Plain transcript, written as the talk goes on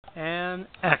And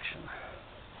action.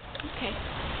 Okay.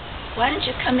 Why don't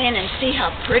you come in and see how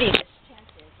pretty this tent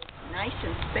is? It's nice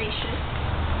and spacious.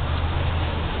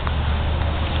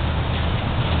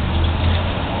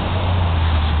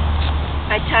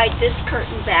 I tied this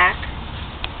curtain back.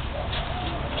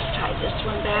 Tie this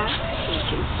one back so you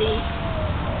can see.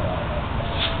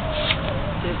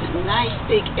 There's a nice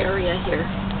big area here.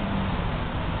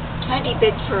 Plenty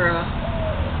big for a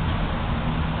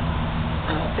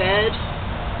bed.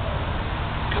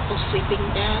 Couple sleeping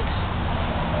bags,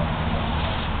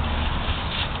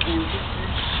 and this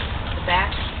is the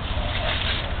back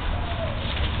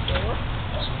door.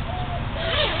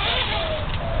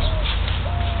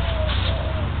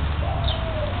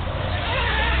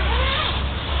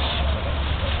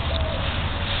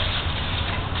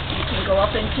 You can go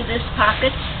up into this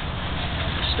pocket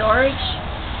for storage.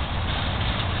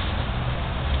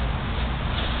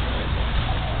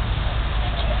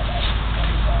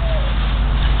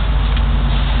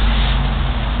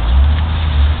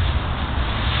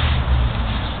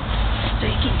 So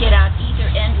you can get out either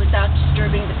end without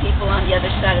disturbing the people on the other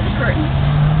side of the curtain.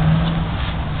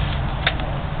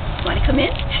 Want to come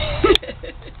in?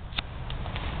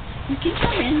 You can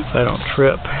come in. If I don't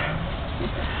trip.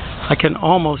 I can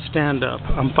almost stand up.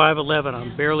 I'm 5'11".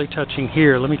 I'm barely touching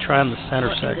here. Let me try in the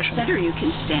center section. In the center you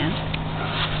can stand.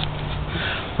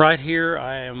 Right here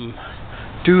I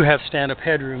do have stand-up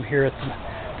headroom here.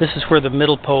 This is where the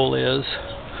middle pole is.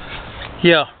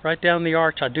 Yeah, right down the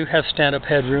arch I do have stand-up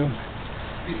headroom.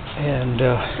 And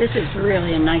this is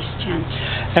really a nice tent.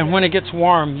 And when it gets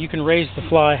warm, you can raise the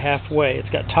fly halfway. It's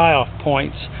got tie-off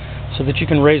points so that you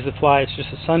can raise the fly. It's just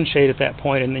a sunshade at that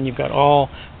point, and then you've got all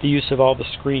the use of all the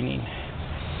screening.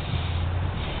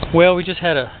 Well, we just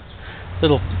had a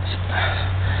little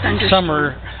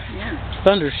summer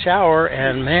thunder shower,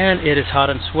 and man, it is hot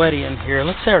and sweaty in here.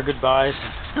 Let's say our goodbyes.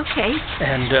 Okay.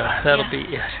 And that'll be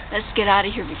it. Let's get out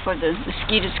of here before the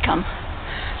mosquitoes come.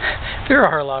 There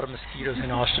are a lot of mosquitoes in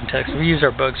Austin, Texas. We use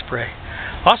our bug spray.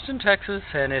 Austin, Texas,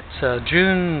 and it's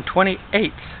June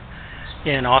 28th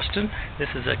in Austin. This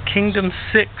is a Kingdom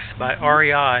 6 by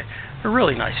REI. A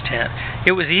really nice tent.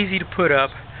 It was easy to put up.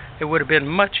 It would have been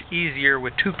much easier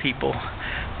with 2 people,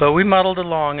 but we muddled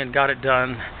along and got it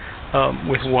done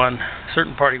with one. A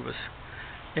certain party was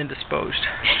indisposed.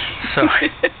 So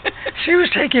she was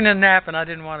taking a nap and I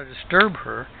didn't want to disturb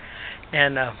her.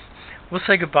 And we'll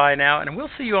say goodbye now, and we'll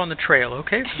see you on the trail,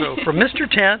 okay? So, from Mr.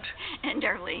 Tent and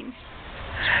Darlene,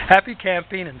 happy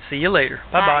camping, and see you later.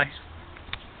 Bye-bye.